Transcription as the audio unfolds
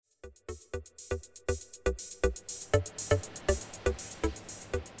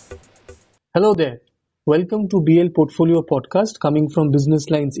Hello there. Welcome to BL Portfolio Podcast coming from Business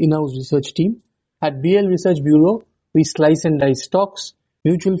Line's in-house research team. At BL Research Bureau, we slice and dice stocks,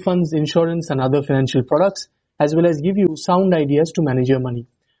 mutual funds, insurance and other financial products, as well as give you sound ideas to manage your money.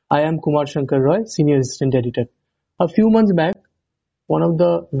 I am Kumar Shankar Roy, Senior Assistant Editor. A few months back, one of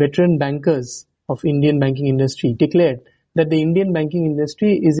the veteran bankers of Indian banking industry declared that the Indian banking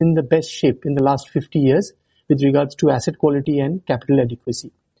industry is in the best shape in the last 50 years with regards to asset quality and capital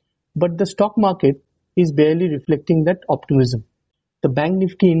adequacy. But the stock market is barely reflecting that optimism. The Bank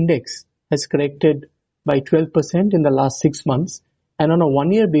Nifty index has corrected by 12% in the last 6 months, and on a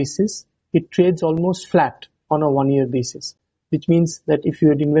one-year basis, it trades almost flat on a one-year basis, which means that if you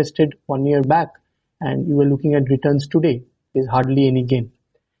had invested 1 year back and you were looking at returns today, there's hardly any gain.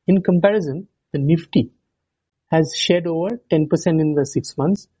 In comparison, the Nifty has shed over 10% in the 6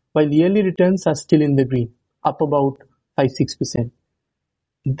 months, while yearly returns are still in the green, up about 5-6%.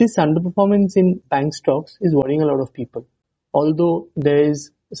 This underperformance in bank stocks is worrying a lot of people, although there is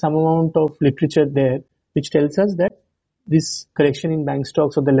some amount of literature there which tells us that this correction in bank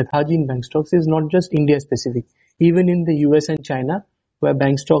stocks or the lethargy in bank stocks is not just India specific. Even in the US and China, where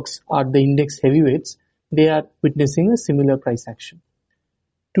bank stocks are the index heavyweights, they are witnessing a similar price action.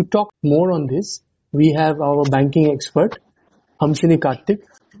 To talk more on this, we have our banking expert, Hamsini Karthik,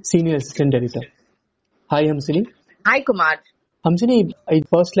 Senior Assistant Editor. Hi, Hamsini. Hi, Kumar. Hamsini, I'd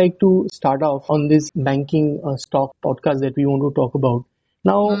first like to start off on this banking stock podcast that we want to talk about.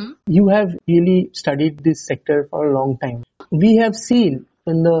 Now, you have really studied this sector for a long time. We have seen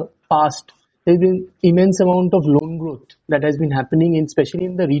in the past there's been immense amount of loan growth that has been happening, especially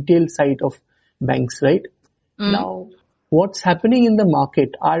in the retail side of banks, right? Now, what's happening in the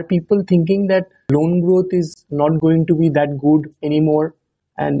market? Are people thinking that loan growth is not going to be that good anymore?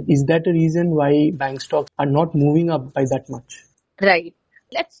 And is that a reason why bank stocks are not moving up by that much? Right.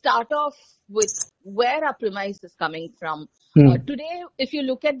 Let's start off with where our premise is coming from. Today, if you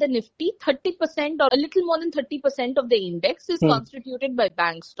look at the Nifty, 30% or a little more than 30% of the index is constituted by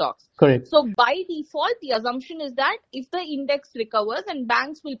bank stocks. Correct. So by default, the assumption is that if the index recovers, and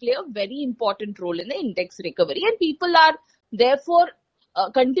banks will play a very important role in the index recovery, and people are therefore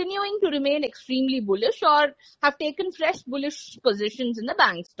continuing to remain extremely bullish or have taken fresh bullish positions in the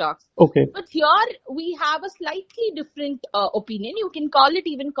bank stocks. Okay. But here we have a slightly different opinion. You can call it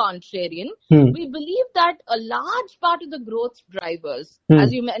even contrarian. We believe that a large part of the growth drivers,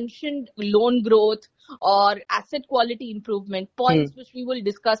 as you mentioned, loan growth or asset quality improvement, points which we will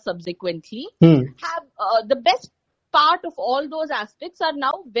discuss subsequently, have the best part of all those aspects are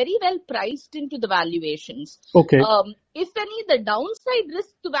now very well priced into the valuations. Okay. If any, the downside risk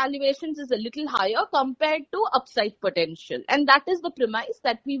to valuations is a little higher compared to upside potential. And that is the premise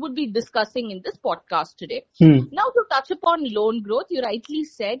that we would be discussing in this podcast today. Now, to touch upon loan growth, you rightly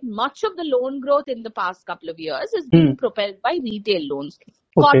said much of the loan growth in the past couple of years is being propelled by retail loans. Okay.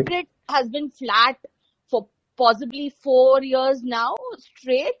 Corporate has been flat for possibly 4 years now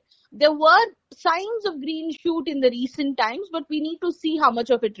straight. There were signs of green shoot in the recent times, but we need to see how much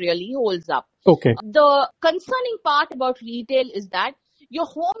of it really holds up. Okay. The concerning part about retail is that your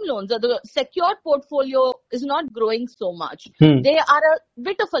home loans or the secured portfolio is not growing so much. They are a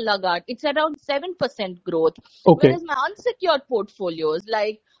bit of a laggard. It's around 7% growth. Okay. Whereas my unsecured portfolios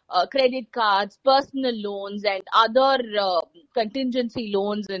like credit cards, personal loans and other contingency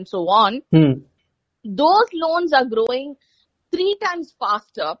loans and so on, those loans are growing 3 times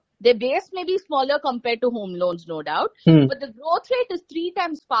faster. Their base may be smaller compared to home loans, no doubt, but the growth rate is 3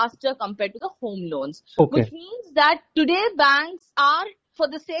 times faster compared to the home loans, which means that today banks are, for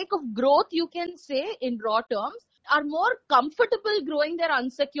the sake of growth, you can say in raw terms, are more comfortable growing their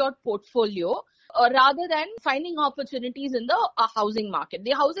unsecured portfolio rather than finding opportunities in the housing market.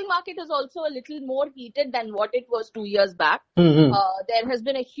 The housing market is also a little more heated than what it was 2 years back. There has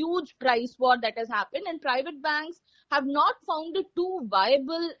been a huge price war that has happened, and private banks have not found it too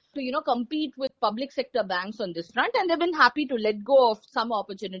viable to, compete with public sector banks on this front, and they've been happy to let go of some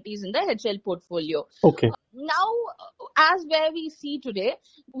opportunities in the HL portfolio. Okay. Now, as where we see today,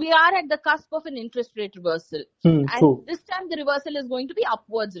 we are at the cusp of an interest rate reversal. True. This time the reversal is going to be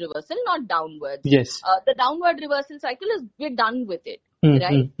upwards reversal, not downwards. Yes. The downward reversal cycle we're done with it.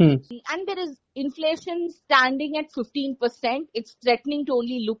 Right? And there is inflation standing at 15%. It's threatening to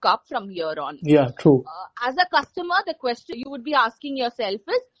only look up from here on. Yeah, true. As a customer, the question you would be asking yourself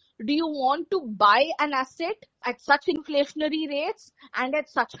is, do you want to buy an asset at such inflationary rates and at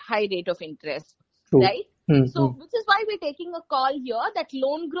such high rate of interest? True. Right? So, which is why we're taking a call here that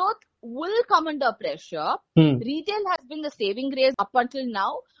loan growth will come under pressure. Retail has been the saving grace up until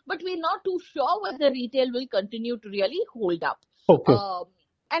now, but we're not too sure whether retail will continue to really hold up. Okay.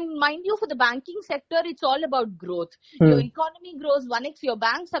 And mind you, for the banking sector, it's all about growth. Your economy grows 1x, your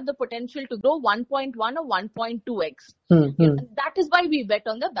banks have the potential to grow 1.1 or 1.2x. That is why we bet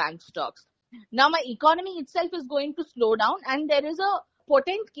on the bank stocks. Now, my economy itself is going to slow down, and there is a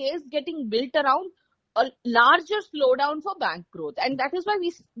potent case getting built around a larger slowdown for bank growth. And that is why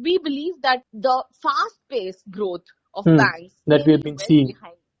we believe that the fast-paced growth of banks that we have been seeing.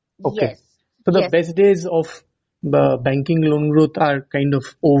 Behind. Okay. Yes. So the best days of the banking loan growth are kind of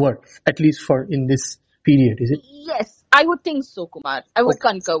over, at least for in this period, is it? Yes, I would think so, Kumar. I would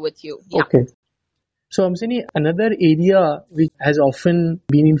concur with you. Yeah. Okay. So, Amsini, another area which has often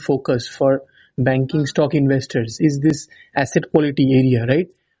been in focus for banking stock investors is this asset quality area, right?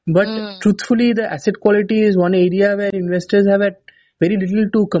 But truthfully, the asset quality is one area where investors have had very little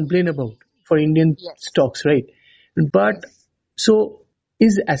to complain about for Indian stocks, right? But so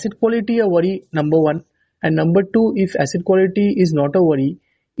is asset quality a worry, number one? And number two, if asset quality is not a worry,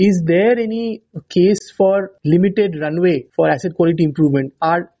 is there any case for limited runway for asset quality improvement?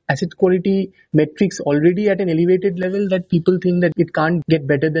 Are asset quality metrics already at an elevated level that people think that it can't get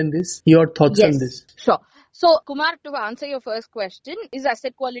better than this? Your thoughts on this? Sure. So, Kumar, to answer your first question, is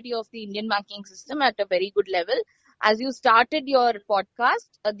asset quality of the Indian banking system at a very good level? As you started your podcast,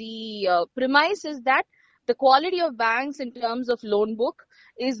 the premise is that the quality of banks in terms of loan book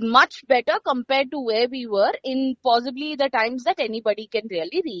is much better compared to where we were in possibly the times that anybody can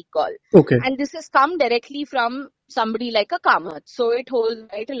really recall. Okay. And this has come directly from somebody like a Kamath. So it holds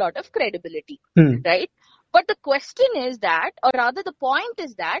quite a lot of credibility, right? But the question is that, or rather the point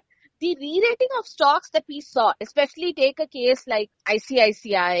is that, the re-rating of stocks that we saw, especially take a case like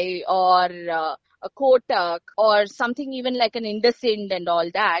ICICI or a Kotak or something even like an IndusInd and all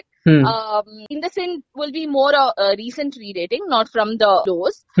that. IndusInd will be more a recent re-rating, not from the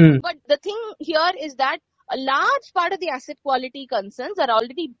lows. But the thing here is that a large part of the asset quality concerns are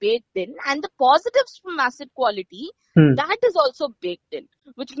already baked in, and the positives from asset quality, that is also baked in,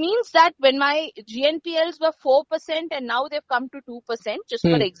 which means that when my GNPLs were 4% and now they've come to 2%, just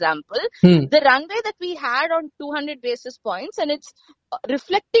for example, the runway that we had on 200 basis points, and it's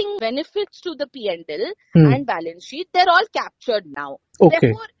reflecting benefits to the P&L and balance sheet, they're all captured now. Okay.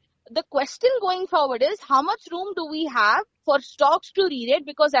 Therefore, the question going forward is, how much room do we have for stocks to re-rate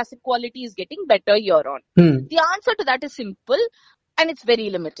because asset quality is getting better year on? The answer to that is simple, and it's very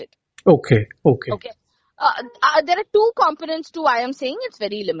limited. Okay. There are two components to why I'm saying it's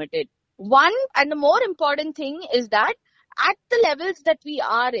very limited. One, and the more important thing, is that at the levels that we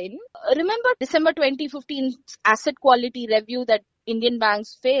are in, remember December 2015 asset quality review that Indian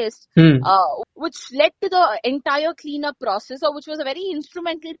banks faced, which led to the entire cleanup process, or which was a very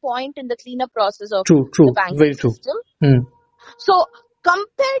instrumental point in the cleanup process of the banking system. So,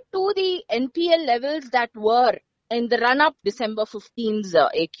 compared to the NPL levels that were in the run-up December 15's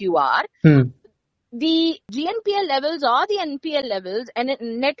AQR, the GNPL levels or the NPL levels and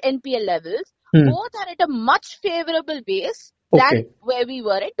net NPL levels, both are at a much favorable base than where we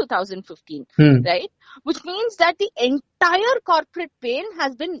were in 2015, right? Which means that the entire corporate pain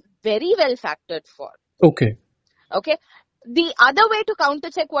has been very well factored for. Okay. The other way to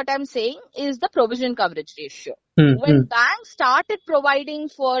counter-check what I'm saying is the provision coverage ratio. When banks started providing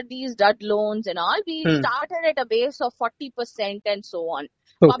for these dud loans and all, we started at a base of 40% and so on.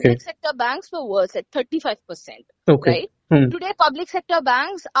 Public sector banks were worse at 35%, right? Today, public sector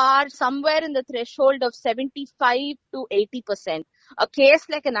banks are somewhere in the threshold of 75 to 80%. A case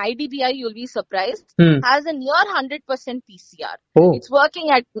like an IDBI, you'll be surprised, has a near 100% PCR. It's working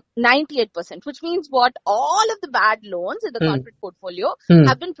at 98%, which means what? All of the bad loans in the corporate portfolio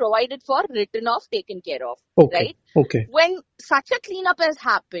have been provided for, written off, taken care of, right? When such a cleanup has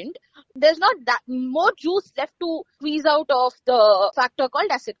happened, there's not that more juice left to squeeze out of the factor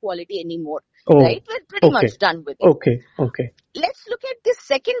called asset quality anymore. Right? We're pretty much done with it. Let's look at this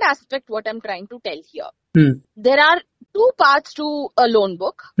second aspect, what I'm trying to tell here. There are two parts to a loan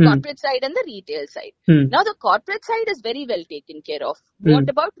book, corporate side and the retail side. Now, the corporate side is very well taken care of. What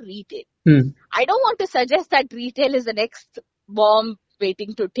about retail? I don't want to suggest that retail is the next bomb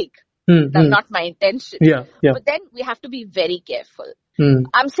waiting to tick. That's not my intention. But then we have to be very careful.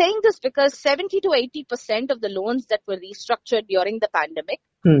 I'm saying this because 70 to 80% of the loans that were restructured during the pandemic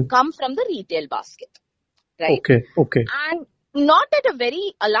come from the retail basket, right? And not at a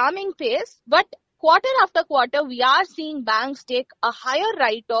very alarming pace, but quarter after quarter, we are seeing banks take a higher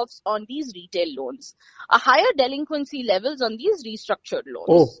write-offs on these retail loans, a higher delinquency levels on these restructured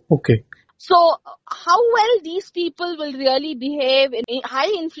loans. So, how well these people will really behave in a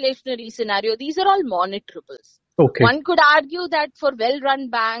high inflationary scenario, these are all monitorables. Okay. One could argue that for well-run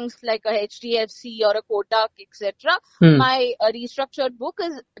banks like a HDFC or a Kotak, etc., my restructured book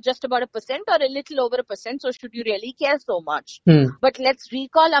is just about 1% or a little over 1%. So should you really care so much? But let's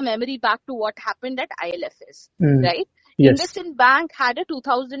recall our memory back to what happened at ILFS, right? Yes. IndusInd Bank had a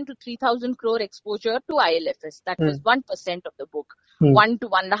 2,000 to 3,000 crore exposure to ILFS. That was 1% of the book, 1 to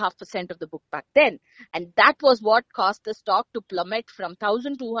 1.5% of the book back then. And that was what caused the stock to plummet from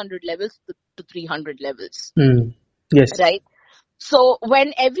 1,200 levels to 300 levels. Yes. Right? So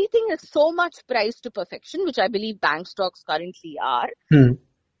when everything is so much priced to perfection, which I believe bank stocks currently are,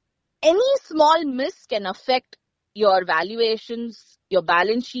 any small miss can affect your valuations, your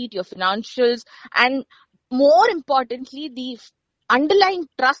balance sheet, your financials, and more importantly, the underlying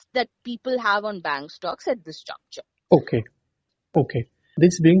trust that people have on bank stocks at this juncture. Okay.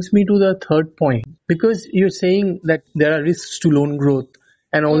 This brings me to the third point, because you're saying that there are risks to loan growth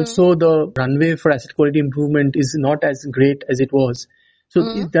and also the runway for asset quality improvement is not as great as it was.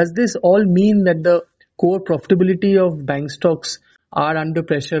 So does this all mean that the core profitability of bank stocks are under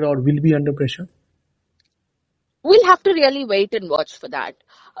pressure or will be under pressure? We'll have to really wait and watch for that.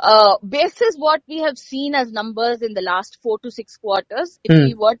 Basis what we have seen as numbers in the last 4 to 6 quarters, if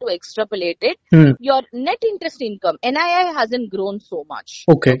we were to extrapolate it, your net interest income, NII hasn't grown so much.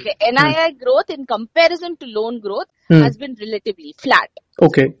 Okay. NII growth in comparison to loan growth has been relatively flat.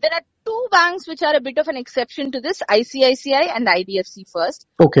 Okay. There are two banks which are a bit of an exception to this, ICICI and IDFC First.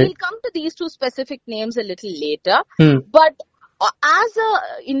 Okay. We'll come to these two specific names a little later. But as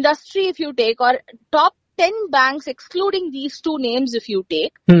a industry, if you take, or top 10 banks, excluding these two names, if you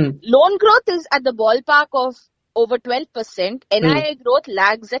take, loan growth is at the ballpark of over 12%. NII growth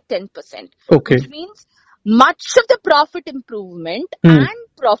lags at 10%. Okay. Which means much of the profit improvement and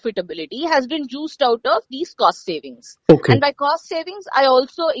profitability has been juiced out of these cost savings. Okay. And by cost savings, I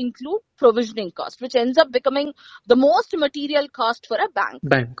also include provisioning cost, which ends up becoming the most material cost for a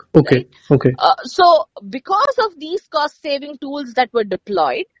bank. Okay. Right? Okay. So because of these cost saving tools that were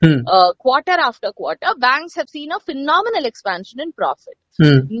deployed, quarter after quarter, banks have seen a phenomenal expansion in profit.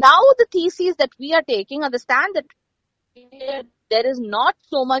 Now the theses that we are taking are the stand that there is not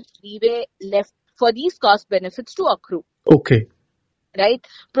so much leeway left for these cost benefits to accrue. Okay. Right?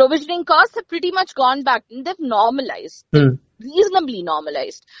 Provisioning costs have pretty much gone back and they've normalized, reasonably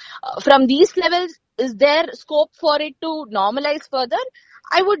normalized. From these levels, is there scope for it to normalize further?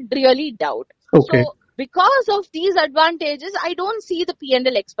 I would really doubt. Okay. So because of these advantages, I don't see the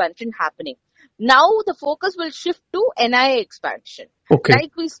P&L expansion happening. Now the focus will shift to NII expansion. Okay.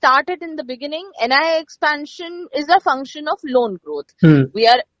 Like we started in the beginning, NII expansion is a function of loan growth. We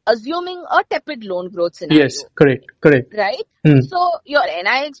are assuming a tepid loan growth scenario. Yes, correct. Right? So your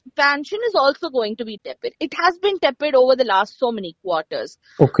NII expansion is also going to be tepid. It has been tepid over the last so many quarters.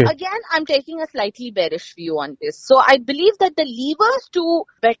 Okay. Again, I'm taking a slightly bearish view on this. So I believe that the levers to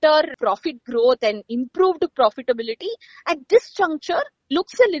better profit growth and improved profitability at this juncture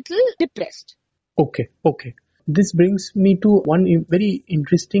looks a little depressed. Okay. This brings me to one very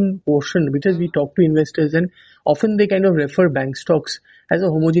interesting portion, because we talk to investors and often they kind of refer bank stocks as a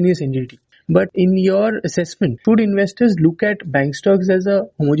homogeneous entity. But in your assessment, should investors look at bank stocks as a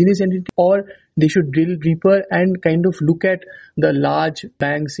homogeneous entity, or they should drill deeper and kind of look at the large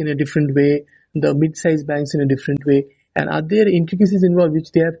banks in a different way, the mid-sized banks in a different way? And are there intricacies involved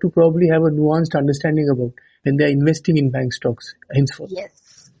which they have to probably have a nuanced understanding about when they are investing in bank stocks henceforth?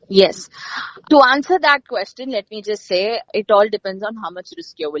 Yes. To answer that question, let me just say it all depends on how much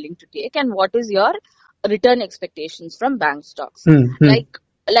risk you're willing to take and what is your return expectations from bank stocks.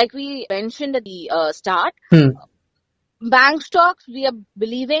 Like we mentioned at the start, bank stocks we are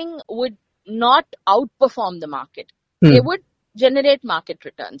believing would not outperform the market. They would generate market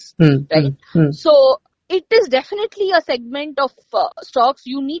returns, right? So it is definitely a segment of stocks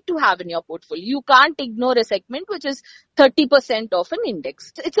you need to have in your portfolio. You can't ignore a segment which is 30% of an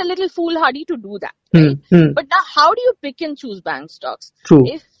index. It's a little foolhardy to do that, right? But now how do you pick and choose bank stocks? True.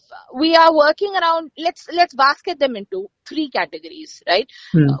 If we are working around, let's basket them into 3 categories, right?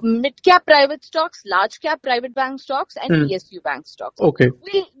 Mid-cap private stocks, large-cap private bank stocks, and PSU bank stocks. Okay.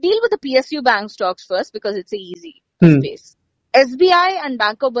 We'll deal with the PSU bank stocks first because it's a easy space. SBI and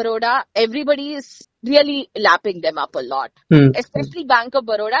Bank of Baroda, everybody is really lapping them up a lot. Especially Bank of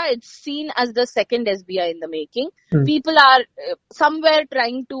Baroda, it's seen as the second SBI in the making. People are somewhere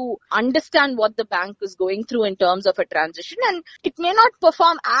trying to understand what the bank is going through in terms of a transition, and it may not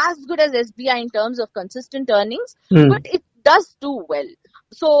perform as good as SBI in terms of consistent earnings, but it does do well.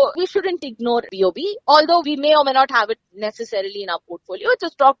 So we shouldn't ignore BOB, although we may or may not have it necessarily in our portfolio. It's a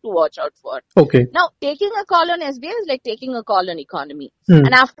stock to watch out for. Okay. Now, taking a call on SBI is like taking a call on economy.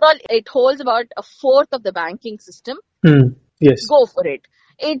 And after all, it holds about a fourth of the banking system. Yes. Go for it.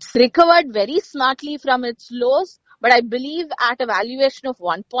 It's recovered very smartly from its lows, but I believe at a valuation of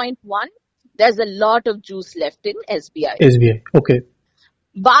 1.1, there's a lot of juice left in SBI. SBI. Okay.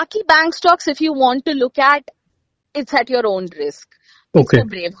 Baki bank stocks, if you want to look at, it's at your own risk. It's for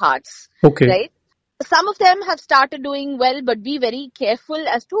brave hearts. Okay. Right? Some of them have started doing well, but be very careful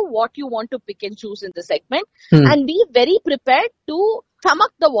as to what you want to pick and choose in the segment, and be very prepared to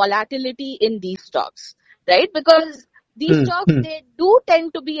stomach the volatility in these stocks, right? Because these stocks, they do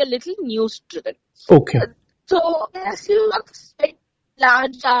tend to be a little news driven. Okay. So as you expect,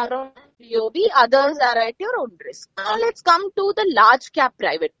 large are on BOB, others are at your own risk. Now let's come to the large cap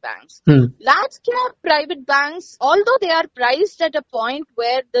private banks. Large cap private banks, although they are priced at a point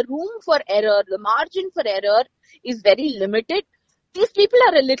where the room for error, the margin for error is very limited, these people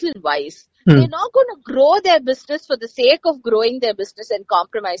are a little wise. They're not going to grow their business for the sake of growing their business and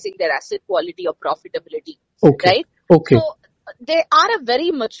compromising their asset quality or profitability. Okay. Right? Okay. So they are a very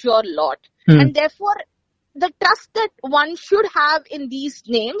mature lot. And therefore, the trust that one should have in these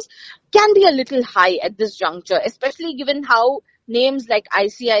names can be a little high at this juncture, especially given how names like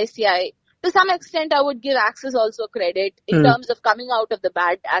ICICI, to some extent, I would give Axis also credit in terms of coming out of the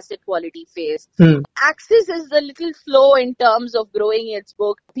bad asset quality phase. Axis is a little slow in terms of growing its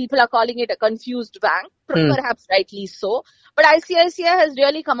book. People are calling it a confused bank, perhaps rightly so. But ICICI has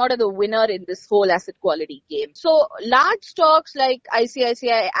really come out of the winner in this whole asset quality game. So large stocks like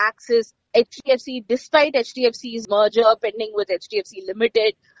ICICI, Axis, HDFC, despite HDFC's merger pending with HDFC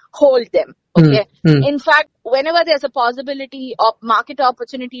Limited, hold them. Okay. In fact, whenever there's a possibility of market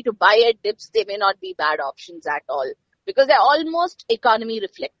opportunity to buy at dips, they may not be bad options at all because they're almost economy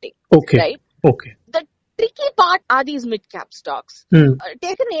reflecting. Okay. Right? Okay. The tricky part are these mid-cap stocks.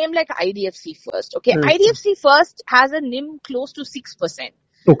 Take a name like IDFC First. Okay. IDFC First has a NIM close to 6%.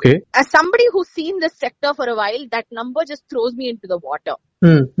 Okay. As somebody who's seen this sector for a while, that number just throws me into the water.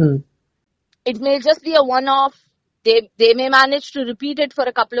 It may just be a one-off. They may manage to repeat it for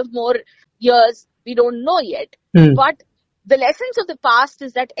a couple of more years. We don't know yet. But the lessons of the past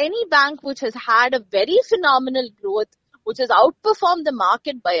is that any bank which has had a very phenomenal growth, which has outperformed the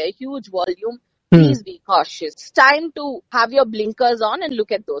market by a huge volume, please be cautious. It's time to have your blinkers on and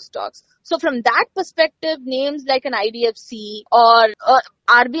look at those stocks. So from that perspective, names like an IDFC or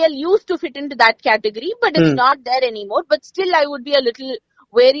RBL used to fit into that category, but it's not there anymore. But still, I would be a little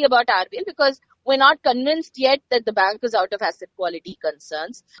wary about RBL because we're not convinced yet that the bank is out of asset quality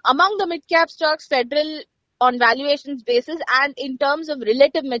concerns. Among the mid-cap stocks, Federal on valuations basis and in terms of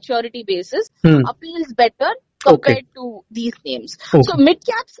relative maturity basis appeals better compared to these names. So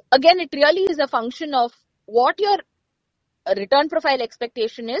mid-caps, again, it really is a function of what your return profile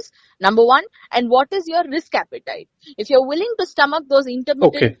expectation is, number one, and what is your risk appetite. If you're willing to stomach those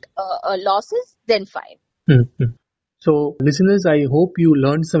intermittent losses, then fine. So, listeners, I hope you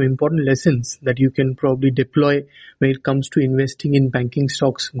learned some important lessons that you can probably deploy when it comes to investing in banking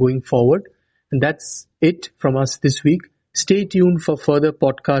stocks going forward. And that's it from us this week. Stay tuned for further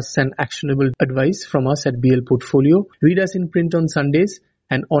podcasts and actionable advice from us at BL Portfolio. Read us in print on Sundays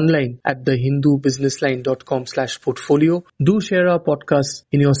and online at thehindubusinessline.com/portfolio. Do share our podcasts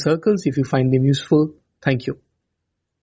in your circles if you find them useful. Thank you.